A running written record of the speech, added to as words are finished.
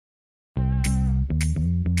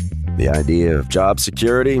The idea of job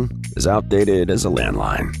security is outdated as a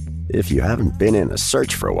landline. If you haven't been in a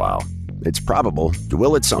search for a while, it's probable you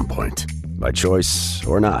will at some point, by choice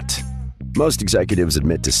or not. Most executives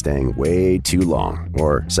admit to staying way too long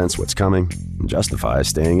or sense what's coming and justify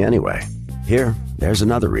staying anyway. There's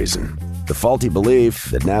another reason. The faulty belief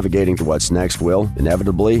that navigating to what's next will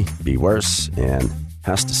inevitably be worse and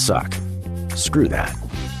has to suck. Screw that.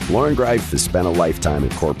 Lauren Greif has spent a lifetime in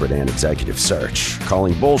corporate and executive search,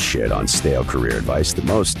 calling bullshit on stale career advice that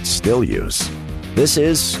most still use. This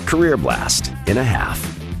is Career Blast in a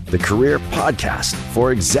Half, the career podcast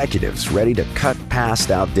for executives ready to cut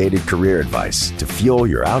past outdated career advice to fuel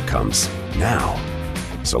your outcomes now.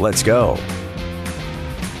 So let's go.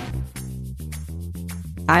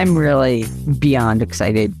 I'm really beyond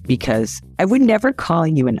excited because I would never call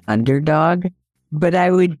you an underdog, but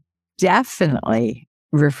I would definitely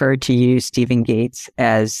refer to you, Stephen Gates,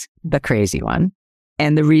 as the crazy one.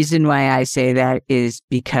 And the reason why I say that is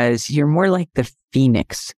because you're more like the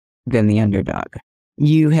phoenix than the underdog.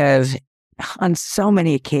 You have, on so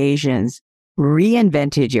many occasions,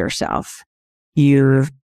 reinvented yourself.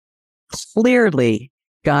 You've clearly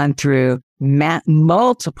gone through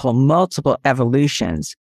multiple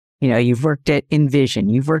evolutions. You know, you've worked at Envision,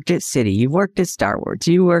 you've worked at Citi, you've worked at Star Wars,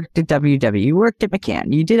 you worked at WW, you worked at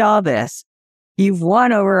McCann, you did all this. You've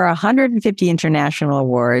won over 150 international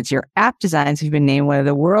awards. Your app designs have been named one of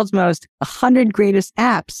the world's most 100 greatest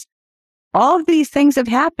apps. All of these things have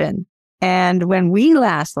happened. And when we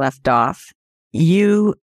last left off,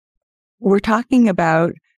 you were talking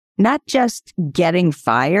about not just getting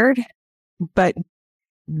fired, but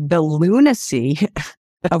the lunacy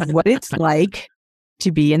of what it's like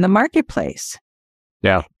to be in the marketplace.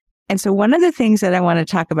 Yeah. And so one of the things that I want to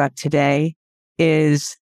talk about today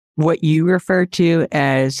is what you refer to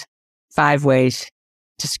as 5 ways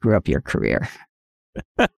to screw up your career.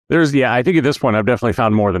 I think at this point, I've definitely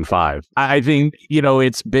found more than 5. I think,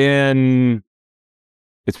 it's been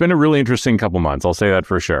a really interesting couple months. I'll say that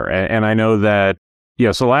for sure. And I know that,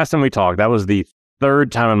 so last time we talked, that was the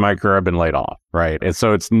 3rd time in my career I've been laid off, right? And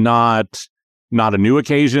so it's not a new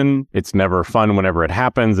occasion. It's never fun whenever it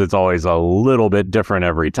happens. It's always a little bit different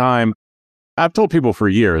every time. I've told people for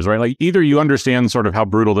years, right? Like either you understand sort of how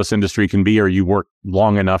brutal this industry can be or you work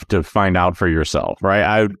long enough to find out for yourself,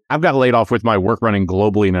 right? I've got laid off with my work running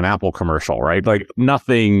globally in an Apple commercial, right? Like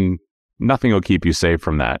nothing will keep you safe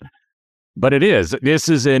from that. But this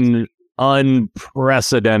is an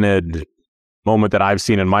unprecedented moment that I've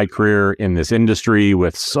seen in my career in this industry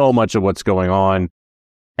with so much of what's going on.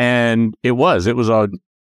 And it was a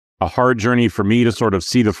hard journey for me to sort of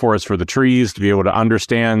see the forest for the trees, to be able to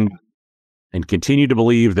understand and continue to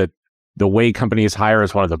believe that the way companies hire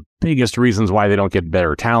is one of the biggest reasons why they don't get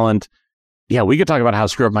better talent. Yeah, we could talk about how to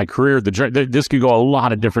screw up my career. This could go a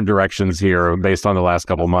lot of different directions here based on the last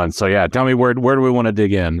couple of months. So yeah, tell me where do we want to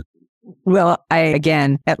dig in? Well,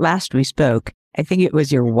 at last we spoke, I think it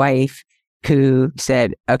was your wife who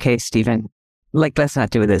said, okay, Stephen, let's not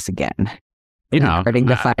do this again. Regarding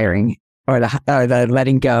the firing or the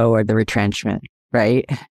letting go or the retrenchment, right?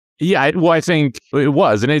 Yeah, I think it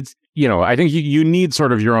was. And it's, I think you need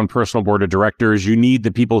sort of your own personal board of directors. You need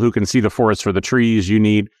the people who can see the forest for the trees. You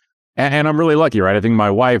need, and I'm really lucky, right? I think my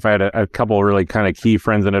wife, I had a couple of really kind of key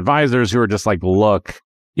friends and advisors who are just like, look,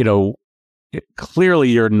 clearly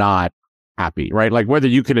you're not happy, right? Like whether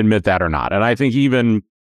you can admit that or not. And I think even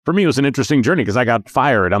for me, it was an interesting journey because I got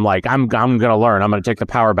fired. I'm like, I'm going to learn. I'm going to take the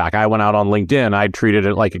power back. I went out on LinkedIn. I treated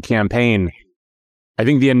it like a campaign. I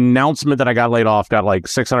think the announcement that I got laid off got like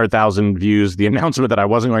 600,000 views. The announcement that I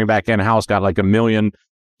wasn't going back in-house got like 1 million.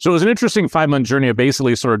 So it was an interesting 5-month journey of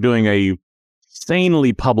basically sort of doing a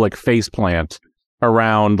sanely public faceplant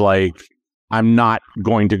around like, I'm not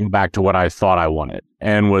going to go back to what I thought I wanted,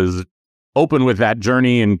 and was open with that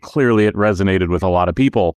journey. And clearly it resonated with a lot of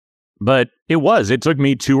people. But it took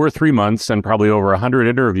me 2 or 3 months and probably over 100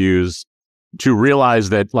 interviews to realize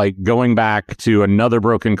that like going back to another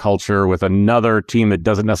broken culture with another team that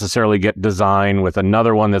doesn't necessarily get design, with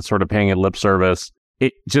another one that's sort of paying it lip service,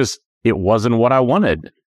 it wasn't what I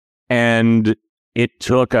wanted. And it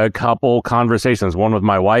took a couple conversations, one with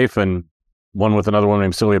my wife and one with another one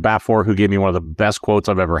named Sylvia Bafford, who gave me one of the best quotes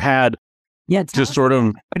I've ever had. Yeah, just sort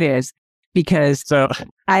of it is. Because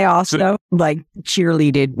I also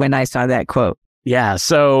cheerleaded when I saw that quote. Yeah.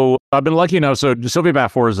 So I've been lucky enough. So Sylvia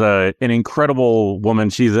Bafford is an incredible woman.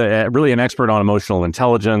 She's really an expert on emotional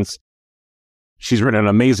intelligence. She's written an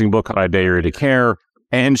amazing book called I Dare You to Care.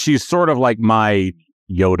 And she's sort of like my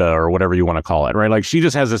Yoda or whatever you want to call it, right? Like she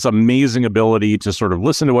just has this amazing ability to sort of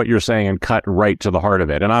listen to what you're saying and cut right to the heart of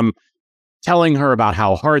it. And I'm telling her about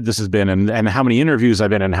how hard this has been and how many interviews I've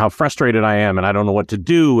been and how frustrated I am and I don't know what to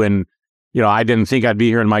do. And, I didn't think I'd be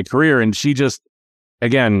here in my career. And she just,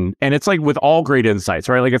 again, and it's like with all great insights,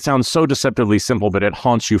 right? Like it sounds so deceptively simple, but it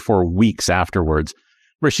haunts you for weeks afterwards,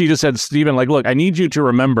 where she just said, Stephen, like, look, I need you to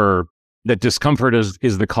remember that discomfort is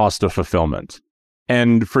the cost of fulfillment.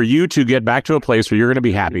 And for you to get back to a place where you're going to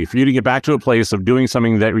be happy, for you to get back to a place of doing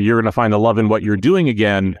something that you're going to find the love in what you're doing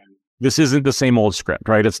again, this isn't the same old script,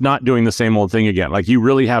 right? It's not doing the same old thing again. Like you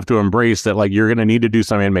really have to embrace that, like you're going to need to do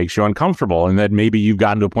something that makes you uncomfortable and that maybe you've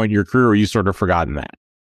gotten to a point in your career where you sort of forgotten that.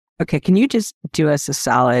 Okay, can you just do us a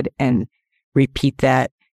solid and repeat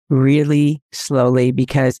that really slowly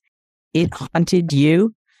because it haunted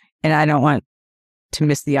you and I don't want to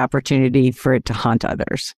miss the opportunity for it to haunt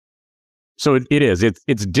others. So it is.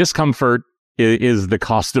 It's discomfort is the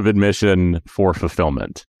cost of admission for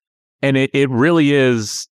fulfillment. And it really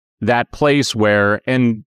is that place where,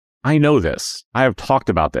 and I know this, I have talked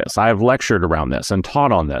about this, I have lectured around this and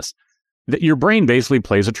taught on this, that your brain basically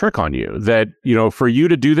plays a trick on you. That, for you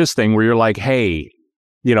to do this thing where you're like, hey,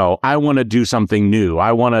 I want to do something new.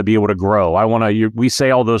 I want to be able to grow. We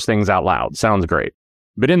say all those things out loud. Sounds great.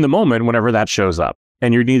 But in the moment, whenever that shows up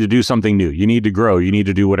and you need to do something new, you need to grow, you need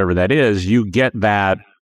to do whatever that is, you get that.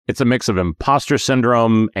 It's a mix of imposter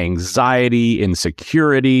syndrome, anxiety,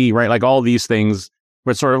 insecurity, right? Like all these things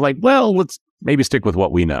where it's sort of like, well, let's maybe stick with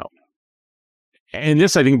what we know. And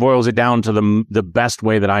this, I think, boils it down to the best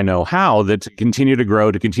way that I know how, that to continue to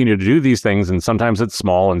grow, to continue to do these things, and sometimes it's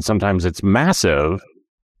small and sometimes it's massive,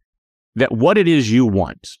 that what it is you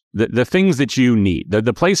want, the things that you need,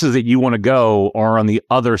 the places that you want to go are on the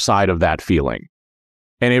other side of that feeling.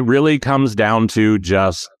 And it really comes down to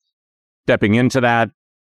just stepping into that,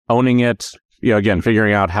 owning it, again,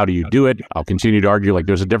 figuring out how do you do it. I'll continue to argue like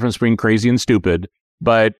there's a difference between crazy and stupid,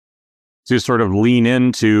 but to sort of lean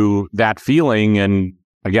into that feeling. And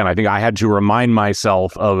again, I think I had to remind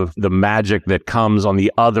myself of the magic that comes on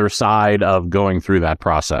the other side of going through that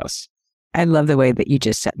process. I love the way that you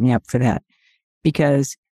just set me up for that,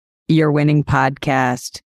 because your winning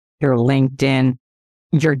podcast, your LinkedIn,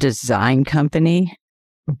 your design company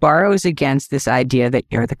borrows against this idea that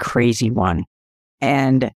you're the crazy one.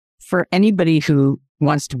 And for anybody who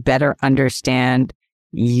wants to better understand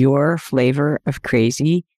your flavor of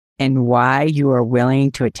crazy and why you are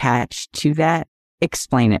willing to attach to that,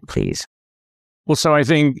 explain it, please. Well, so I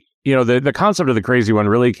think, the concept of the crazy one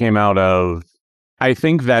really came out of, I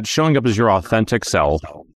think that showing up as your authentic self,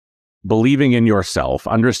 believing in yourself,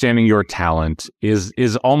 understanding your talent is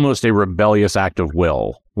almost a rebellious act of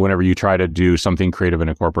will whenever you try to do something creative in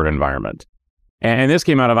a corporate environment. And this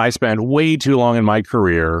came out of, I spent way too long in my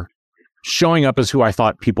career showing up as who I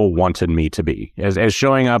thought people wanted me to be, as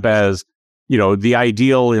showing up as, the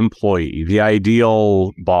ideal employee, the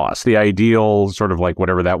ideal boss, the ideal sort of like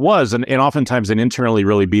whatever that was. And oftentimes internally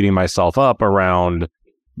really beating myself up around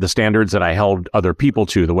the standards that I held other people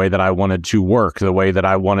to, the way that I wanted to work, the way that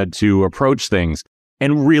I wanted to approach things,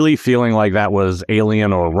 and really feeling like that was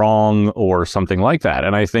alien or wrong or something like that.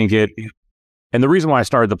 And I think and the reason why I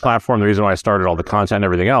started the platform, the reason why I started all the content and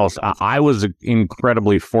everything else, I was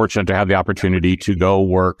incredibly fortunate to have the opportunity to go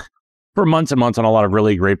work for months and months on a lot of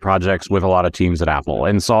really great projects with a lot of teams at Apple,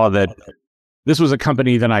 and saw that this was a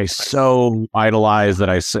company that I so idolized, that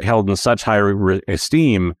I held in such high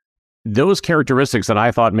esteem. Those characteristics that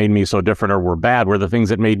I thought made me so different or were bad were the things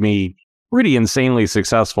that made me pretty insanely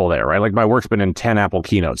successful there, right? Like my work's been in 10 Apple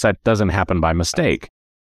keynotes. That doesn't happen by mistake.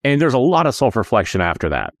 And there's a lot of self-reflection after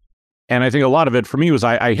that. And I think a lot of it for me was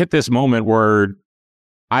I hit this moment where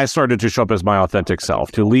I started to show up as my authentic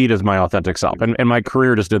self, to lead as my authentic self. And my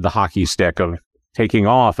career just did the hockey stick of taking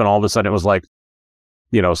off. And all of a sudden it was like,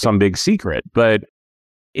 some big secret. But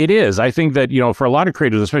it is. I think that, for a lot of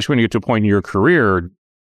creators, especially when you get to a point in your career,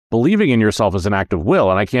 believing in yourself is an act of will.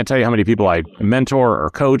 And I can't tell you how many people I mentor or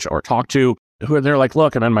coach or talk to who are, they're like,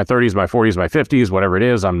 look, I'm in my 30s, my 40s, my 50s, whatever it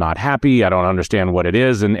is, I'm not happy. I don't understand what it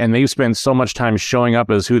is. And they spend so much time showing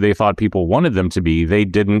up as who they thought people wanted them to be. They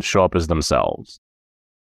didn't show up as themselves.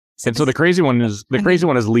 And so the crazy one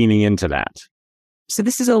is leaning into that. So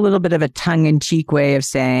this is a little bit of a tongue-in-cheek way of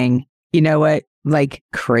saying, you know what, like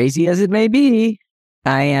crazy as it may be,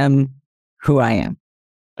 I am who I am.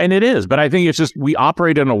 And it is, but I think it's just, we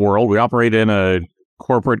operate in a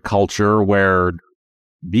corporate culture where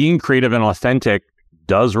being creative and authentic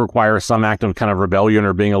does require some act of kind of rebellion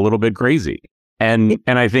or being a little bit crazy. And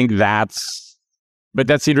I think that's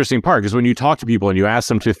the interesting part, because when you talk to people and you ask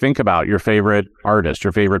them to think about your favorite artist,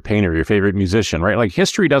 your favorite painter, your favorite musician, right? Like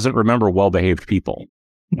history doesn't remember well-behaved people,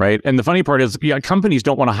 right? And the funny part is, companies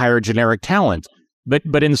don't want to hire generic talent,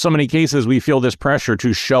 but in so many cases, we feel this pressure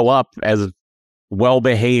to show up as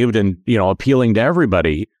well-behaved and, appealing to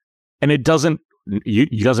everybody. And it doesn't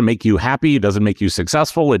make you happy. It doesn't make you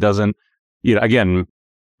successful. It doesn't, again,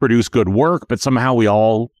 produce good work, but somehow we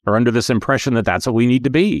all are under this impression that that's what we need to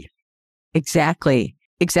be. Exactly.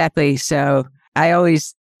 So I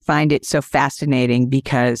always find it so fascinating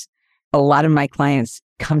because a lot of my clients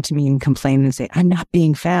come to me and complain and say, I'm not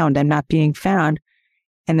being found.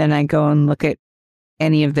 And then I go and look at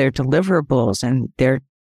any of their deliverables and they're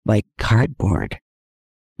like cardboard.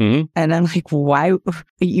 Mm-hmm. And I'm like, why?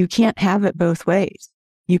 You can't have it both ways.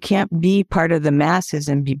 You can't be part of the masses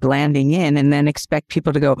and be blending in and then expect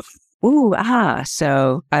people to go, ooh, ah.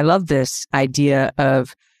 So I love this idea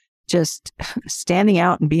of just standing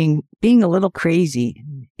out and being a little crazy.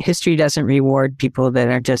 History doesn't reward people that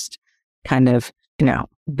are just kind of,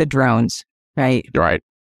 the drones, right? Right.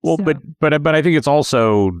 Well, so, but I think it's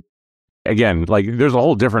also, again, like there's a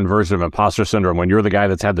whole different version of imposter syndrome when you're the guy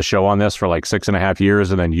that's had the show on this for like 6.5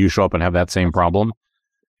 years and then you show up and have that same problem.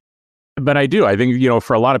 But I think,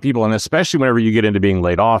 for a lot of people, and especially whenever you get into being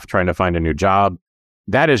laid off, trying to find a new job,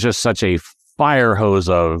 that is just such a fire hose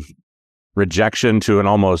of rejection to an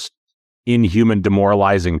almost inhuman,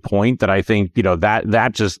 demoralizing point that I think,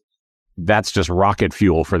 that's just rocket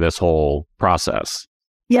fuel for this whole process.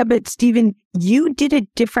 Yeah, but Stephen, you did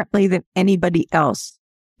it differently than anybody else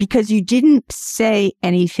because you didn't say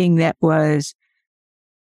anything that was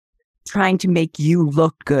trying to make you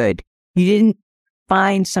look good. You didn't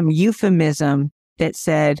find some euphemism that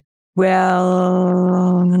said,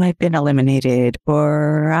 well, I've been eliminated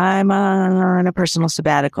or I'm on a personal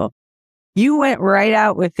sabbatical. You went right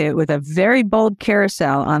out with it with a very bold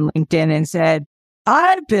carousel on LinkedIn and said,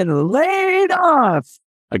 I've been laid off.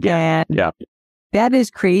 Again, and yeah. That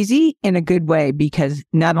is crazy in a good way because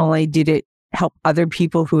not only did it help other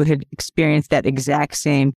people who had experienced that exact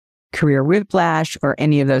same career whiplash or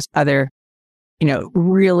any of those other,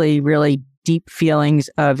 really, really deep feelings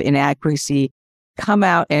of inadequacy come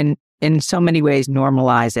out and in so many ways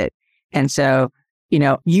normalize it. And so,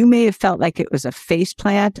 you may have felt like it was a face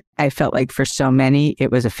plant. I felt like for so many,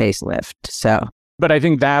 it was a facelift. So, but I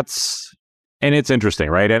think and it's interesting,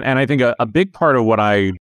 right? And I think a big part of what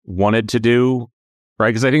I wanted to do, right?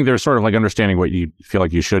 Because I think there's sort of like understanding what you feel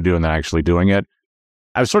like you should do and then actually doing it.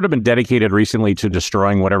 I've sort of been dedicated recently to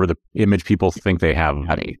destroying whatever the image people think they have of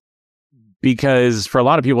me. Because for a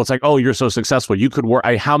lot of people, it's like, oh, you're so successful. You could work.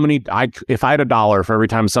 If I had $1 for every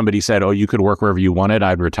time somebody said, oh, you could work wherever you wanted,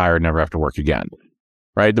 I'd retire and never have to work again.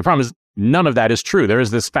 Right? The problem is none of that is true. There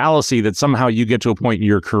is this fallacy that somehow you get to a point in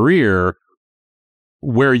your career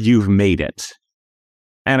where you've made it.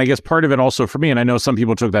 And I guess part of it also for me, and I know some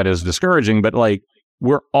people took that as discouraging, but like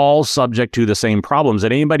we're all subject to the same problems.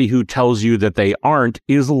 And anybody who tells you that they aren't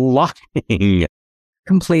is lying.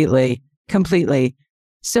 Completely.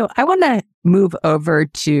 So I want to move over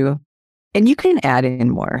to, and you can add in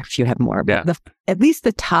more if you have more, but at least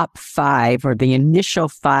the top 5 or the initial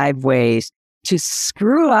 5 ways to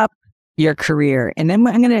screw up your career. And then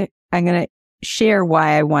I'm going to share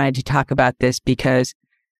why I wanted to talk about this because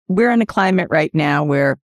we're in a climate right now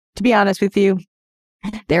where, to be honest with you,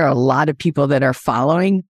 there are a lot of people that are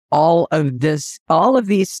following all of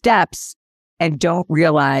these steps and don't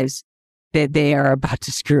realize that they are about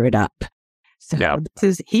to screw it up. So This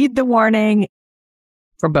is heed the warning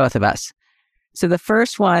for both of us. So the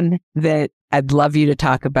first one that I'd love you to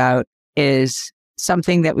talk about is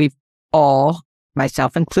something that we've all,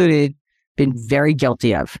 myself included, been very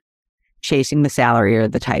guilty of, chasing the salary or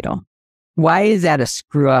the title. Why is that a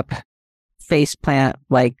screw up, faceplant,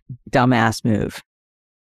 like dumbass move?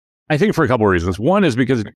 I think for a couple of reasons. One is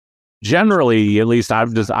because generally, at least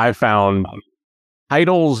I've found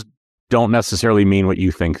titles don't necessarily mean what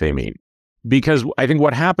you think they mean. Because I think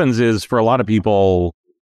what happens is for a lot of people,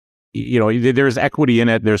 there's equity in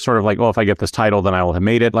it. There's sort of like, oh, if I get this title, then I will have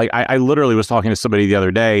made it. Like I literally was talking to somebody the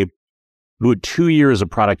other day who had 2 years of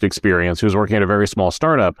product experience, who was working at a very small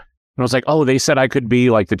startup. And I was like, oh, they said I could be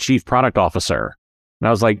like the chief product officer. And I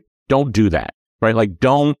was like, don't do that, right? Like,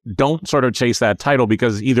 don't sort of chase that title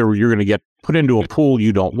because either you're going to get put into a pool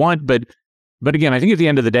you don't want. But again, I think at the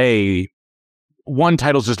end of the day, one,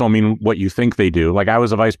 titles just don't mean what you think they do. Like I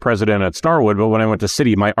was a vice president at Starwood, but when I went to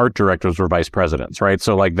Citi, my art directors were vice presidents, right?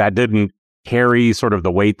 So like that didn't carry sort of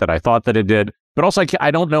the weight that I thought that it did. But also,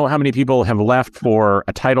 I don't know how many people have left for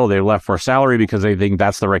a title. They left for a salary because they think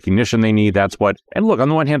that's the recognition they need. That's what, and look, on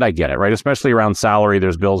the one hand, I get it, right? Especially around salary,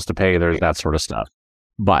 there's bills to pay, there's that sort of stuff.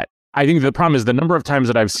 But I think the problem is the number of times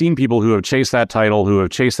that I've seen people who have chased that title, who have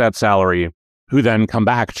chased that salary, who then come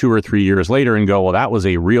back 2 or 3 years later and go, well, that was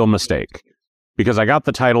a real mistake because I got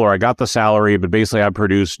the title or I got the salary, but basically I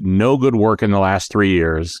produced no good work in the last 3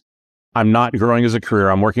 years. I'm not growing as a career.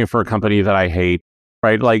 I'm working for a company that I hate,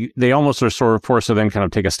 right? Like they almost are sort of forced to then kind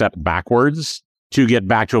of take a step backwards to get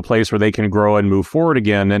back to a place where they can grow and move forward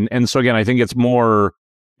again. And so again, I think it's more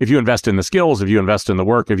if you invest in the skills, if you invest in the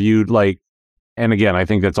work, if you like, and again, I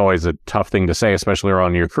think that's always a tough thing to say, especially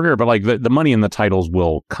around your career, but like the money and the titles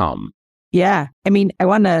will come. Yeah. I mean, I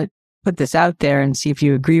want to put this out there and see if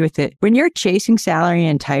you agree with it. When you're chasing salary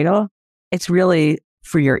and title, it's really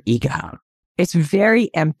for your ego. It's very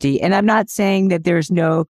empty. And I'm not saying that there's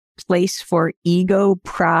no place for ego,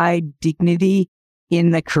 pride, dignity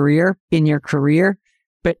in your career,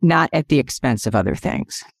 but not at the expense of other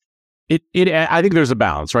things. I think there's a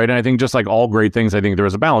balance, right? And I think just like all great things, I think there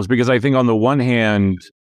is a balance because I think on the one hand,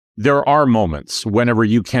 there are moments whenever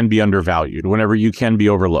you can be undervalued, whenever you can be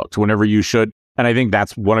overlooked, whenever you should. And I think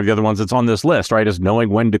that's one of the other ones that's on this list, right? Is knowing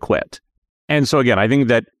when to quit. And so again, I think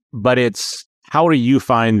that, but it's how do you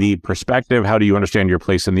find the perspective? How do you understand your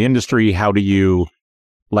place in the industry? How do you,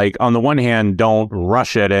 like, on the one hand, don't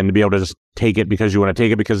rush it and be able to just take it because you want to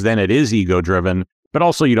take it because then it is ego driven, but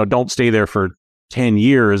also, don't stay there for 10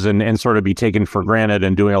 years and sort of be taken for granted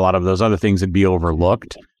and doing a lot of those other things and be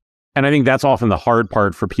overlooked. And I think that's often the hard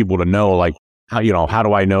part for people to know, like, how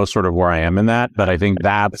do I know sort of where I am in that? But I think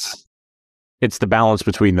it's the balance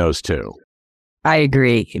between those two. I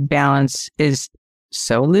agree. Balance is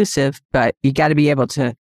so elusive, but you got to be able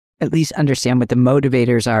to at least understand what the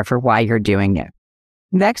motivators are for why you're doing it.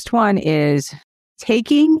 Next one is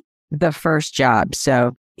taking the first job.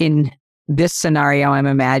 So in this scenario, I'm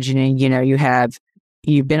imagining,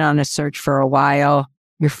 you've been on a search for a while,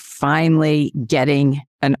 you're finally getting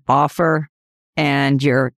an offer and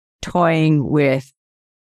you're toying with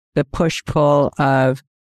the push-pull of,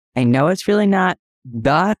 I know it's really not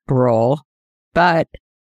the role, but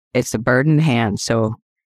it's a bird in hand. So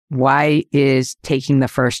why is taking the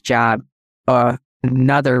first job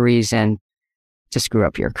another reason to screw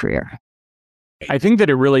up your career? I think that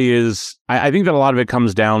it really is. I think that a lot of it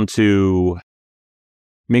comes down to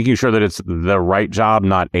making sure that it's the right job,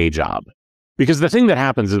 not a job. Because the thing that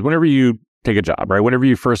happens is whenever you take a job, right? Whenever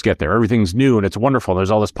you first get there, everything's new and it's wonderful.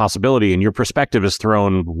 There's all this possibility and your perspective is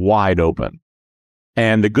thrown wide open.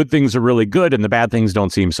 And the good things are really good and the bad things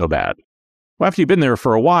don't seem so bad. Well, after you've been there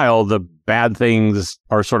for a while, the bad things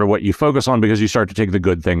are sort of what you focus on because you start to take the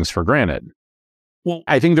good things for granted. Well,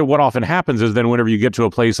 I think that what often happens is then whenever you get to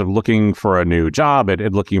a place of looking for a new job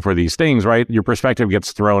and looking for these things, right, your perspective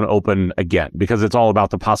gets thrown open again because it's all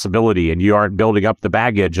about the possibility and you aren't building up the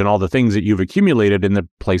baggage and all the things that you've accumulated in the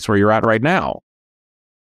place where you're at right now.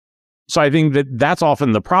 So I think that that's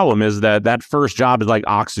often the problem is that first job is like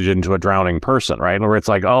oxygen to a drowning person, right? Where it's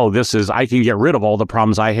like, oh, I can get rid of all the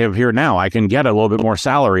problems I have here now. I can get a little bit more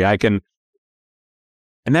salary.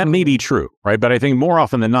 And that may be true, right? But I think more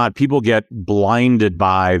often than not, people get blinded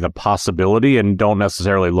by the possibility and don't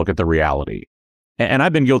necessarily look at the reality. And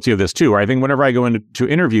I've been guilty of this too, where I think whenever I go into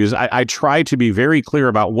interviews, I try to be very clear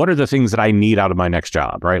about what are the things that I need out of my next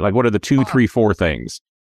job, right? Like what are the 2, 3, 4 things?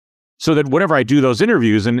 So that whenever I do those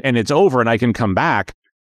interviews and it's over and I can come back,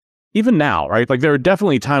 even now, right? Like there are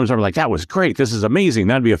definitely times where I'm like, that was great. This is amazing.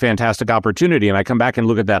 That'd be a fantastic opportunity. And I come back and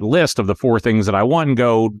look at that list of the 4 things that I want and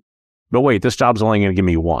go, but wait, this job's only going to give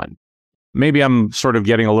me 1. Maybe I'm sort of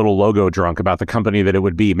getting a little logo drunk about the company that it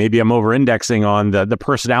would be. Maybe I'm over-indexing on the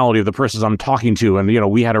personality of the persons I'm talking to.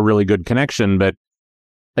 And, we had a really good connection. But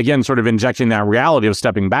again, sort of injecting that reality of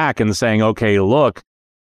stepping back and saying, okay, look.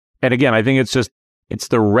 And again, I think it's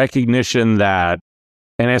the recognition that,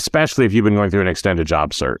 and especially if you've been going through an extended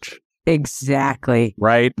job search. Exactly.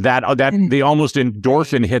 Right? That the almost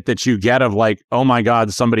endorphin hit that you get of like, oh my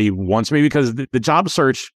God, somebody wants me, because the job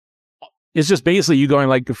search is just basically you going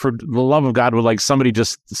like, for the love of God, would like somebody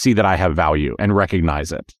just see that I have value and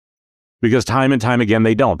recognize it. Because time and time again,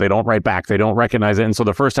 they don't write back. They don't recognize it. And so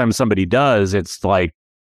the first time somebody does, it's like,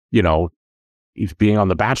 being on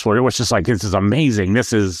The Bachelor, it was just like, this is amazing.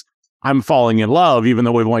 I'm falling in love, even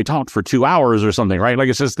though we've only talked for 2 hours or something, right? Like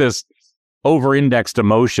it's just this over-indexed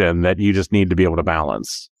emotion that you just need to be able to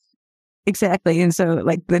balance. Exactly. And so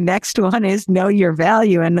like the next one is know your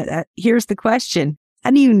value. And here's the question. How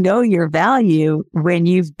do you know your value when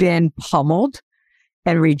you've been pummeled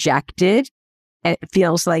and rejected? And it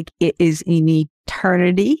feels like it is an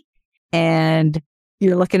eternity and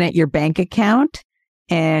you're looking at your bank account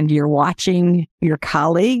and you're watching your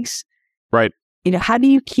colleagues. Right. How do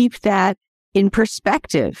you keep that in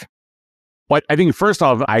perspective? Well, I think first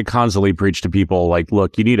off, I constantly preach to people like,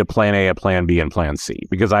 look, you need a plan A, a plan B, and plan C.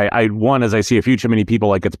 Because as I see a few too many people,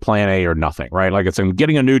 like it's plan A or nothing, right? Like I'm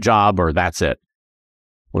getting a new job or that's it.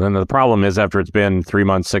 Well, then the problem is after it's been 3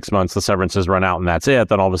 months, 6 months, the severances run out and that's it.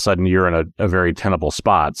 Then all of a sudden you're in a very tenable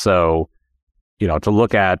spot. So, to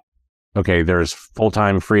look at, okay, there's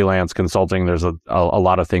full-time freelance consulting. There's a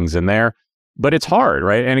lot of things in there, but it's hard,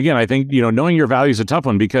 right? And again, I think, knowing your value is a tough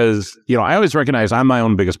one because, I always recognize I'm my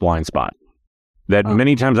own biggest blind spot. That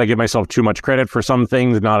many times I give myself too much credit for some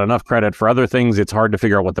things, not enough credit for other things. It's hard to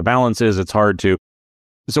figure out what the balance is. It's hard to.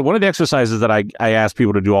 So one of the exercises that I ask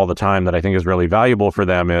people to do all the time that I think is really valuable for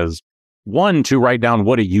them is, one, to write down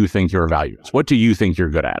what do you think your value is? What do you think you're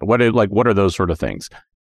good at? What are those sort of things?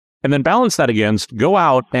 And then balance that against, go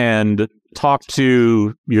out and talk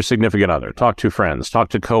to your significant other, talk to friends, talk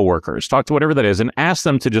to coworkers, talk to whatever that is, and ask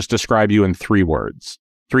them to just describe you in 3 words,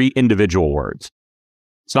 3 individual words.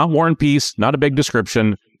 It's not War and Peace, not a big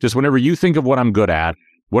description. Just whenever you think of what I'm good at,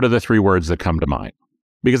 what are the 3 words that come to mind?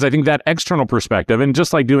 Because I think that external perspective, and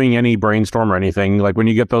just like doing any brainstorm or anything, like when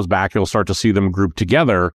you get those back, you'll start to see them grouped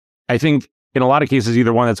together. I think in a lot of cases,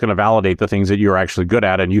 either one that's going to validate the things that you're actually good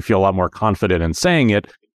at and you feel a lot more confident in saying it,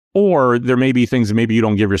 or there may be things that maybe you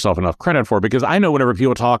don't give yourself enough credit for. Because I know whenever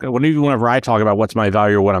I talk about what's my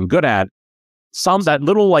value or what I'm good at, that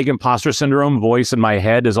little like imposter syndrome voice in my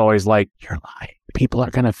head is always like, you're lying. People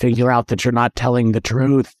are going to figure out that you're not telling the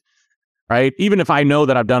truth. Right? Even if I know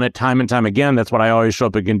that I've done it time and time again, that's what I always show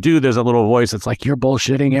up and can do. There's a little voice that's like, you're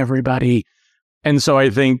bullshitting everybody. And so I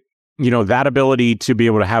think, that ability to be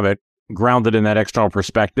able to have it grounded in that external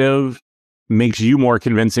perspective makes you more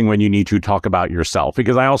convincing when you need to talk about yourself.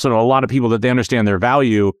 Because I also know a lot of people that they understand their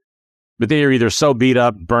value, but they are either so beat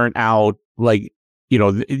up, burnt out, like,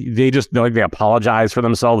 they just like they apologize for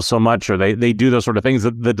themselves so much, or they do those sort of things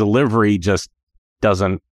that the delivery just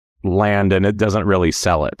doesn't land and it doesn't really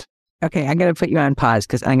sell it. Okay, I'm going to put you on pause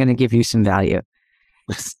because I'm going to give you some value.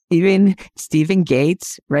 Stephen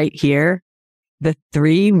Gates, right here, the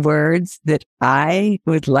 3 words that I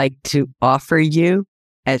would like to offer you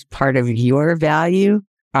as part of your value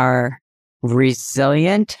are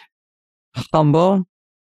resilient, humble,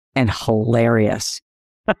 and hilarious.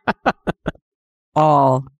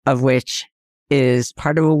 All of which is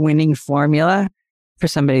part of a winning formula for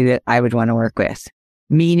somebody that I would want to work with.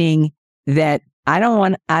 Meaning that I don't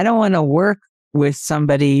want to work with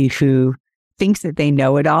somebody who thinks that they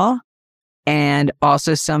know it all, and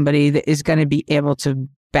also somebody that is going to be able to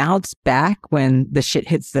bounce back when the shit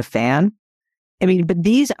hits the fan. I mean, but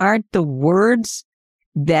these aren't the words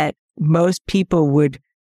that most people would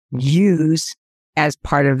use as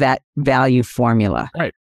part of that value formula.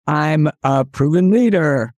 Right. I'm a proven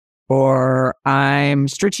leader, or I'm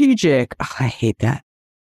strategic. Oh, I hate that.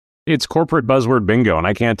 It's corporate buzzword bingo. And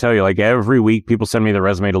I can't tell you, like every week people send me the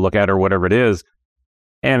resume to look at or whatever it is.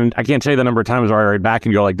 And I can't tell you the number of times where I write back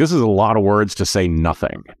and go like, this is a lot of words to say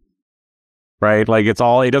nothing. Right? Like it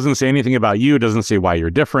doesn't say anything about you. It doesn't say why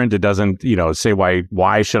you're different. It doesn't, say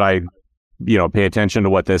why should I, pay attention to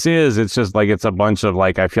what this is. It's just like, it's a bunch of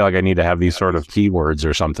like, I feel like I need to have these sort of keywords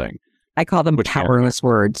or something. I call them powerless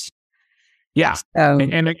words. Yeah.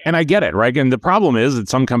 And I get it, right? And the problem is that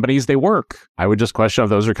some companies, they work. I would just question if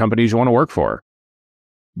those are companies you want to work for.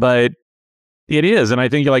 But it is. And I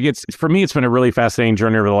think like for me, it's been a really fascinating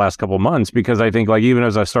journey over the last couple of months, because I think like even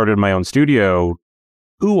as I started my own studio,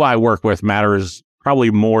 who I work with matters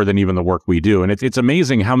probably more than even the work we do. And it's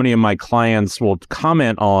amazing how many of my clients will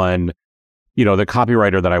comment on, the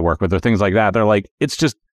copywriter that I work with or things like that. They're like, it's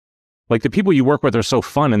just, like the people you work with are so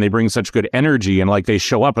fun and they bring such good energy and like they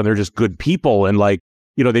show up and they're just good people and like,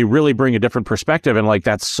 they really bring a different perspective and like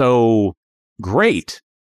that's so great,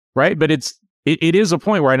 right? But it is a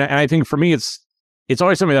point where, and I think for me, it's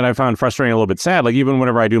always something that I found frustrating, a little bit sad. Like even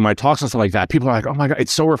whenever I do my talks and stuff like that, people are like, oh my God,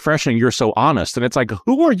 it's so refreshing. You're so honest. And it's like,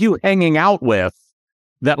 who are you hanging out with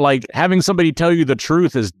that like having somebody tell you the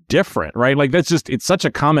truth is different, right? Like it's such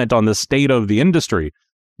a comment on the state of the industry.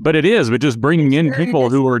 But just bringing in people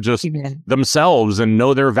who are just themselves and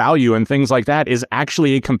know their value and things like that is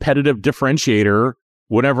actually a competitive differentiator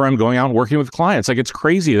whenever I'm going out and working with clients. Like it's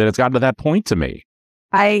crazy that it's gotten to that point to me.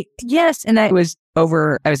 Yes. And I was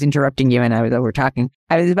interrupting you and I was over talking.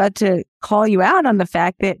 I was about to call you out on the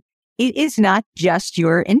fact that it is not just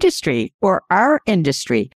your industry or our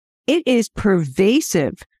industry. It is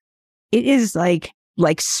pervasive. It is like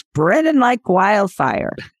spreading like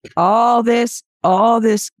wildfire. All this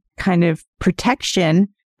kind of protection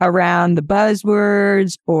around the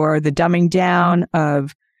buzzwords or the dumbing down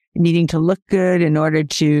of needing to look good in order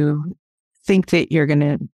to think that you're going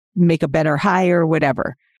to make a better hire or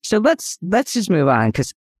whatever. So let's just move on,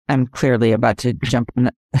 because I'm clearly about to jump on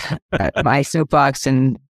my soapbox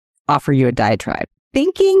and offer you a diatribe.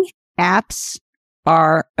 Thinking apps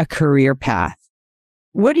are a career path.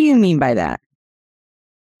 What do you mean by that?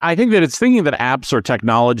 I think that it's thinking that apps or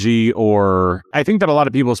technology, or I think that a lot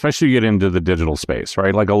of people, especially get into the digital space,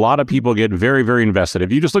 right? Like a lot of people get very, very invested.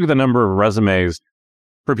 If you just look at the number of resumes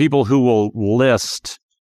for people who will list,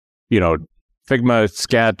 Figma,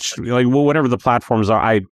 Sketch, like whatever the platforms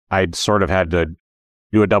are, I sort of had to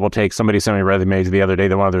do a double take. Somebody sent me resumes the other day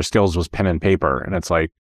that one of their skills was pen and paper. And it's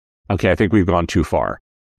like, okay, I think we've gone too far.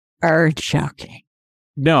 Earth-shattering.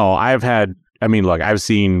 No, I've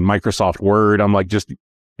seen Microsoft Word. I'm like,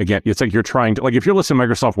 again, it's like you're trying to, like, if you're listing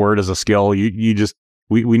Microsoft Word as a skill, we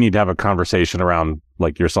need to have a conversation around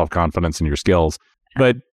like your self-confidence and your skills.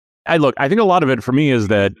 But I think a lot of it for me is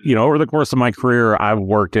that, over the course of my career, I've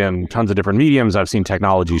worked in tons of different mediums. I've seen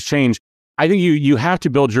technologies change. I think you have to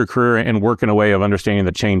build your career and work in a way of understanding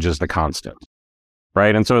that change is the constant.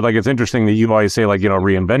 Right. And so like, it's interesting that you always say like,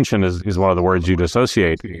 reinvention is one of the words you'd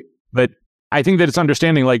associate. But I think that it's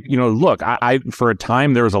understanding like, look, I for a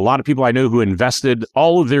time, there was a lot of people I knew who invested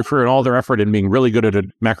all of their career and all their effort in being really good at a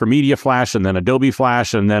Macromedia Flash and then Adobe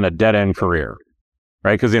Flash and then a dead end career.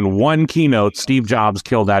 Right. Because in one keynote, Steve Jobs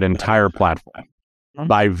killed that entire platform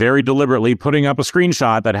by very deliberately putting up a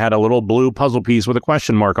screenshot that had a little blue puzzle piece with a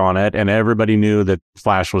question mark on it. And everybody knew that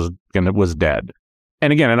Flash was dead.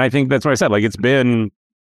 And again, and I think that's what I said, like it's been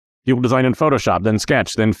people design in Photoshop, then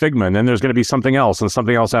Sketch, then Figma, and then there's going to be something else and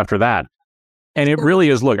something else after that. And it really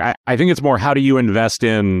is, look, I think it's more how do you invest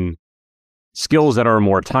in skills that are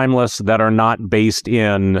more timeless, that are not based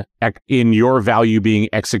in your value being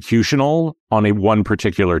executional on one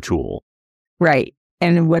particular tool. Right.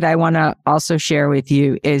 And what I want to also share with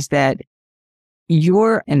you is that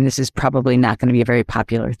and this is probably not going to be a very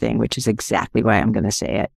popular thing, which is exactly why I'm going to say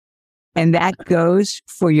it. And that goes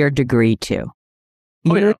for your degree too.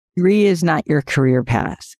 Your degree is not your career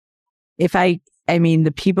path.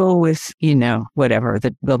 The people with, whatever,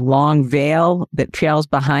 the long veil that trails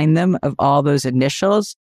behind them of all those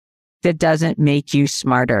initials, that doesn't make you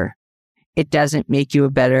smarter. It doesn't make you a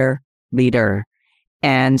better leader.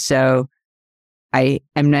 And so I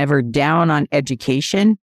am never down on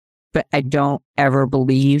education, but I don't ever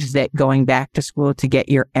believe that going back to school to get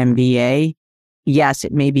your MBA, yes,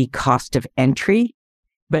 it may be cost of entry,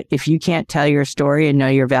 but if you can't tell your story and know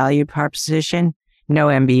your value proposition, no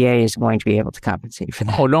MBA is going to be able to compensate for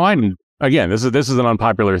that. Oh, no, again, this is an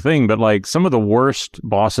unpopular thing, but like some of the worst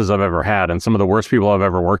bosses I've ever had and some of the worst people I've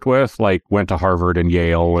ever worked with, like went to Harvard and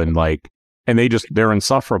Yale and they're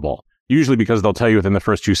insufferable. Usually because they'll tell you within the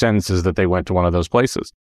first 2 sentences that they went to one of those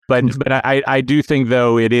places. But I do think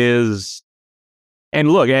though it is,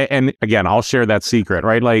 and look, and again, I'll share that secret,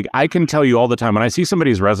 right? Like I can tell you all the time when I see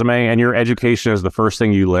somebody's resume and your education is the first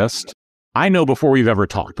thing you list, I know before we've ever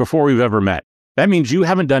talked, before we've ever met, that means you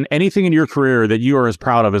haven't done anything in your career that you are as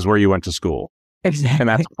proud of as where you went to school. Exactly. And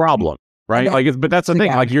that's a problem, right? But that's the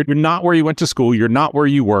thing. Like you're not where you went to school. You're not where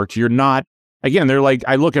you worked. You're not, again, they're like,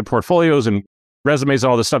 I look at portfolios and resumes and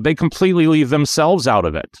all this stuff. They completely leave themselves out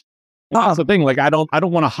of it. That's the thing. Like, I don't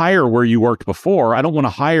want to hire where you worked before. I don't want to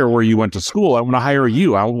hire where you went to school. I want to hire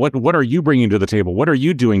you. What are you bringing to the table? What are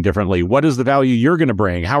you doing differently? What is the value you're going to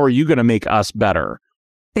bring? How are you going to make us better?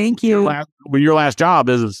 Thank you. Your last job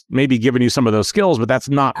is maybe giving you some of those skills, but that's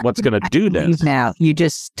not what's going to do this. Now, you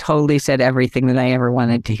just totally said everything that I ever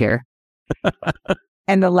wanted to hear.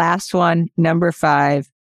 And the last one, number 5,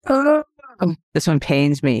 this one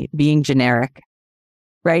pains me, being generic,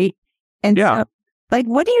 right? And so, like,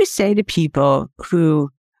 what do you say to people who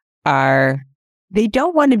they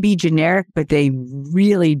don't want to be generic, but they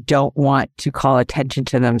really don't want to call attention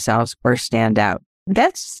to themselves or stand out?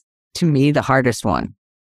 That's, to me, the hardest one.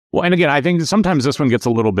 Well, and again, I think sometimes this one gets a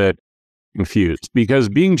little bit confused because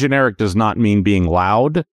being generic does not mean being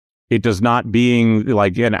loud. It does not being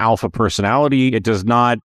like an alpha personality. It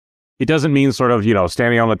doesn't mean sort of,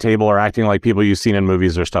 standing on the table or acting like people you've seen in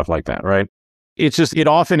movies or stuff like that, right? It's just, it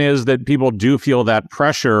often is that people do feel that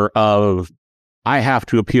pressure of, I have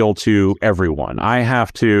to appeal to everyone. I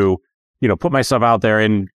have to, put myself out there.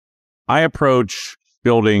 And I approach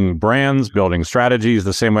building brands, building strategies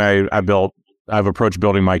the same way I've approached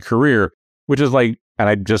building my career, which is like, and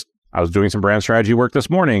I was doing some brand strategy work this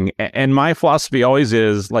morning. And my philosophy always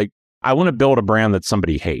is like, I want to build a brand that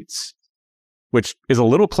somebody hates, which is a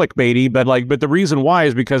little clickbaity, but the reason why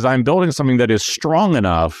is because I'm building something that is strong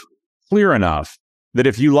enough, clear enough that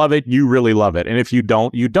if you love it, you really love it. And if you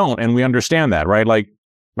don't, you don't. And we understand that, right? Like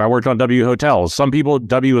I worked on W Hotels. Some people,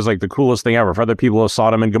 W was like the coolest thing ever. For other people, it was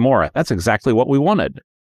Sodom and Gomorrah. That's exactly what we wanted.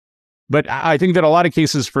 But I think that a lot of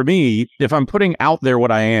cases for me, if I'm putting out there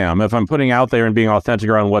what I am, if I'm putting out there and being authentic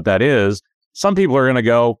around what that is, some people are going to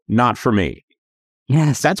go, not for me.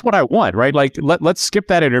 Yes. That's what I want, right? Like, let's skip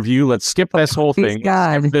that interview. Let's skip this whole thing.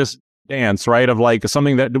 God. This stance, right? Of like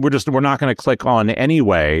something that we're not going to click on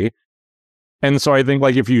anyway. And so I think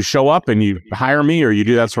like if you show up and you hire me or you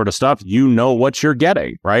do that sort of stuff, you know what you're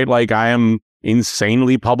getting, right? Like I am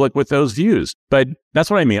insanely public with those views. But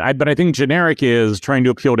that's what I mean. But I think generic is trying to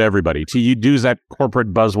appeal to everybody, to use that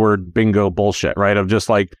corporate buzzword bingo bullshit, right? Of just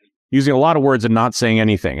like using a lot of words and not saying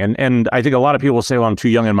anything. And I think a lot of people say, well, I'm too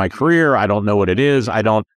young in my career. I don't know what it is.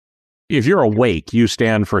 If you're awake, you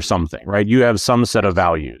stand for something, right? You have some set of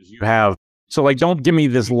values. So like, don't give me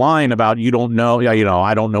this line about you don't know,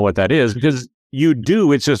 I don't know what that is, because you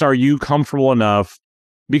do. It's just, are you comfortable enough?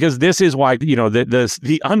 Because this is why,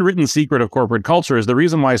 the unwritten secret of corporate culture is the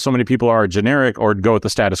reason why so many people are generic or go with the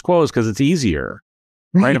status quo is because it's easier,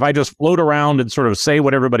 right? If I just float around and sort of say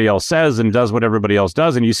what everybody else says and does what everybody else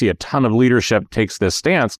does, and you see a ton of leadership takes this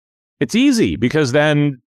stance, it's easy because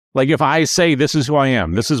then, like, if I say, this is who I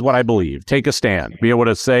am, this is what I believe, take a stand, be able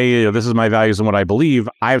to say, this is my values and what I believe,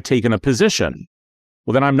 I've taken a position.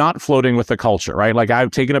 Well, then I'm not floating with the culture, right? Like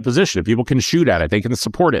I've taken a position. If people can shoot at it, they can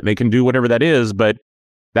support it, they can do whatever that is, but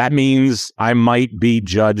that means I might be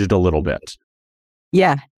judged a little bit.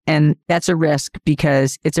 Yeah. And that's a risk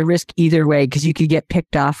because it's a risk either way, because you could get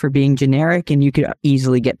picked off for being generic and you could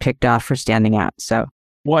easily get picked off for standing out. So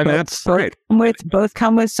well, and that's right. Both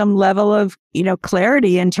come with some level of,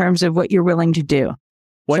 clarity in terms of what you're willing to do.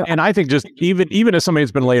 Well, and I think just even as somebody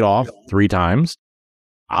that's been laid off 3 times,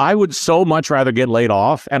 I would so much rather get laid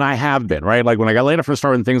off, and I have been, right? Like when I got laid off from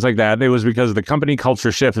Star and things like that, it was because the company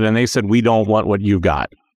culture shifted and they said, we don't want what you've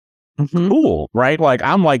got. Mm-hmm. Cool, right? Like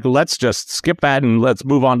I'm like, let's just skip that and let's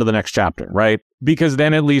move on to the next chapter, right? Because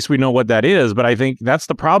then at least we know what that is. But I think that's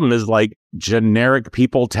the problem is like generic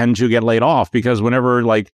people tend to get laid off because whenever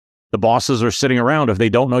like the bosses are sitting around, if they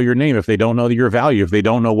don't know your name, if they don't know your value, if they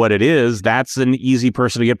don't know what it is, that's an easy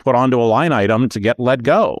person to get put onto a line item to get let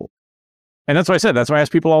go. And that's why I said, that's why I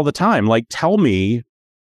ask people all the time, like, tell me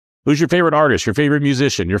who's your favorite artist, your favorite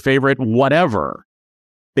musician, your favorite whatever.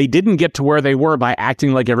 They didn't get to where they were by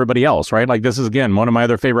acting like everybody else, right? Like this is, again, one of my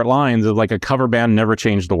other favorite lines is like a cover band never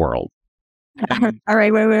changed the world. All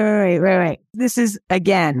right, wait. This is,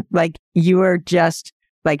 again, like you are just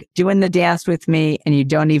like doing the dance with me and you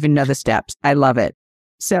don't even know the steps. I love it.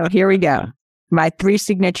 So here we go. My 3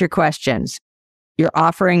 signature questions. You're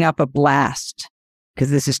offering up a blast because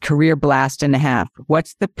this is career blast and a half.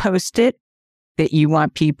 What's the Post-it that you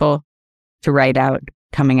want people to write out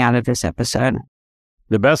coming out of this episode?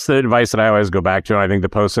 The best advice that I always go back to, and I think the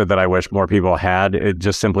Post-it that I wish more people had, it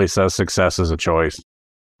just simply says success is a choice.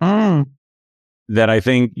 That I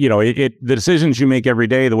think, the decisions you make every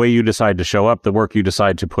day, the way you decide to show up, the work you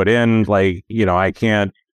decide to put in, like, I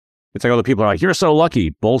can't, it's like all the people are like, you're so lucky.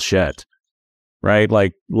 Bullshit, right?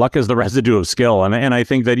 Like luck is the residue of skill. And I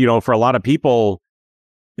think that, for a lot of people,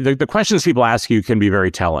 the questions people ask you can be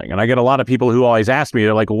very telling. And I get a lot of people who always ask me,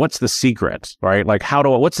 they're like, what's the secret, right? Like,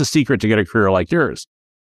 what's the secret to get a career like yours?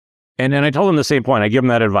 And I told them the same point. I give them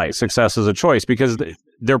that advice. Success is a choice because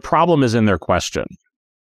their problem is in their question.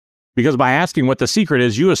 Because by asking what the secret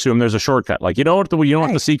is, you assume there's a shortcut. Like, what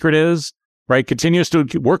the secret is, right? Continues to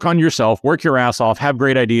work on yourself, work your ass off, have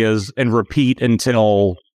great ideas, and repeat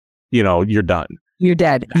until, you're done. You're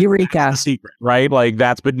dead. Eureka. That's the secret, right? Like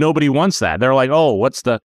but nobody wants that. They're like, oh,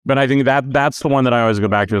 but I think that's the one that I always go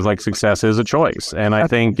back to is like success is a choice. And I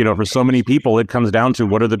think, for so many people, it comes down to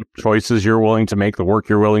what are the choices you're willing to make, the work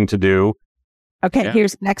you're willing to do. Okay,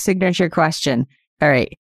 Here's the next signature question. All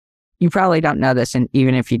right. You probably don't know this, and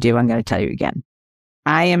even if you do, I'm going to tell you again.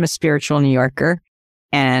 I am a spiritual New Yorker,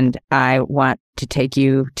 and I want to take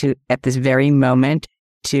you at this very moment,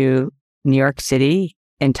 to New York City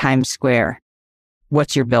and Times Square.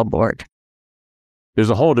 What's your billboard? There's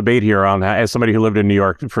a whole debate here on that. As somebody who lived in New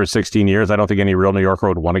York for 16 years, I don't think any real New Yorker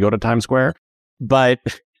would want to go to Times Square. But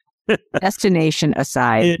destination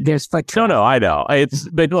aside, there's like no, I know.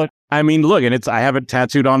 But look, and I have it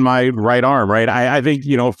tattooed on my right arm, right? I think,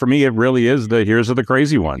 for me, it really is here's are the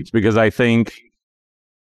crazy ones, because I think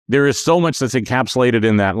there is so much that's encapsulated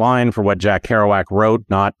in that line for what Jack Kerouac wrote,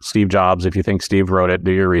 not Steve Jobs. If you think Steve wrote it,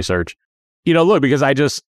 do your research. Look, because I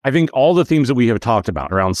think all the themes that we have talked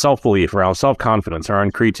about around self-belief, around self-confidence,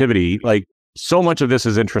 around creativity, like so much of this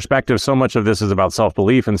is introspective. So much of this is about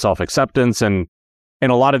self-belief and self-acceptance and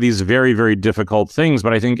a lot of these very, very difficult things.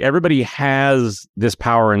 But I think everybody has this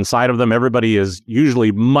power inside of them. Everybody is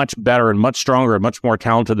usually much better and much stronger and much more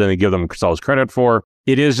talented than they give themselves credit for.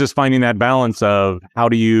 It is just finding that balance of how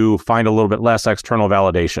do you find a little bit less external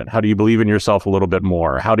validation? How do you believe in yourself a little bit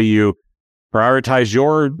more? How do you prioritize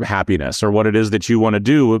your happiness or what it is that you want to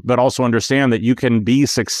do, but also understand that you can be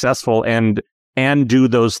successful and do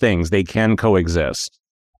those things. They can coexist.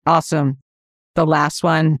 Awesome. the last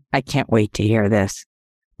one, I can't wait to hear this.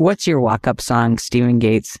 What's your walk-up song, Stephen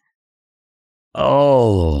Gates?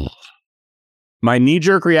 Oh, my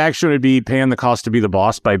knee-jerk reaction would be Paying the Cost to Be the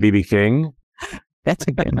Boss by B.B. King. That's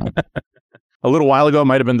a good one. A little while ago, it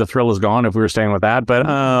might have been The Thrill Is Gone if we were staying with that. But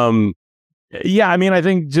yeah, I mean, I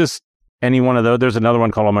think just any one of those. There's another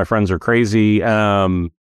one called All My Friends Are Crazy. Yeah,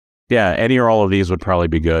 any or all of these would probably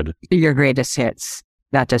be good. Your greatest hits,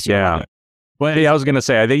 not just your Yeah. Well, yeah, I was going to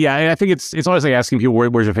say, I think it's always like asking people,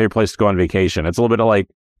 where's your favorite place to go on vacation? It's a little bit of like,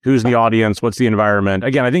 who's the audience? What's the environment?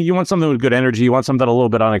 Again, I think you want something with good energy. You want something a little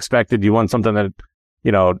bit unexpected. You want something that,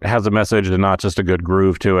 has a message and not just a good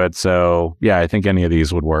groove to it. So yeah, I think any of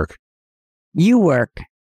these would work. You're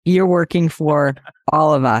working for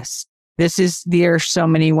all of us. There are so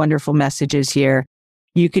many wonderful messages here.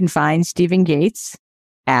 You can find Stephen Gates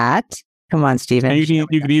at, come on, Stephen. And you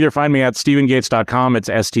can either find me at StephenGates.com. It's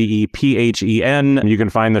STEPHEN. You can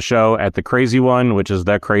find the show at The Crazy One, which is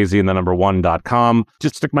thecrazy1.com.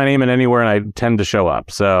 Just stick my name in anywhere and I tend to show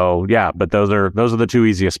up. So yeah, but those are the two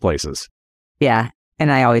easiest places. Yeah.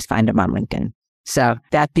 And I always find them on LinkedIn. So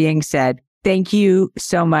that being said, thank you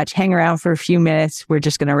so much. Hang around for a few minutes. We're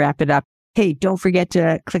just going to wrap it up. Hey, don't forget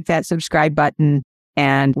to click that subscribe button.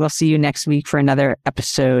 And we'll see you next week for another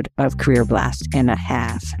episode of Career Blast and a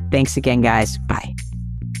Half. Thanks again, guys. Bye.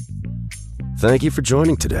 Thank you for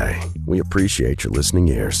joining today. We appreciate your listening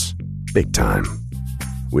ears. Big time.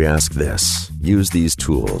 We ask this: use these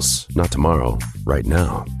tools, not tomorrow, right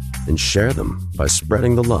now, and share them by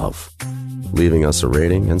spreading the love, leaving us a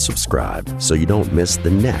rating and subscribe so you don't miss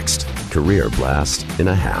the next Career Blast and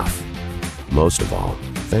a Half. Most of all,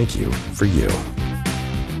 thank you for you.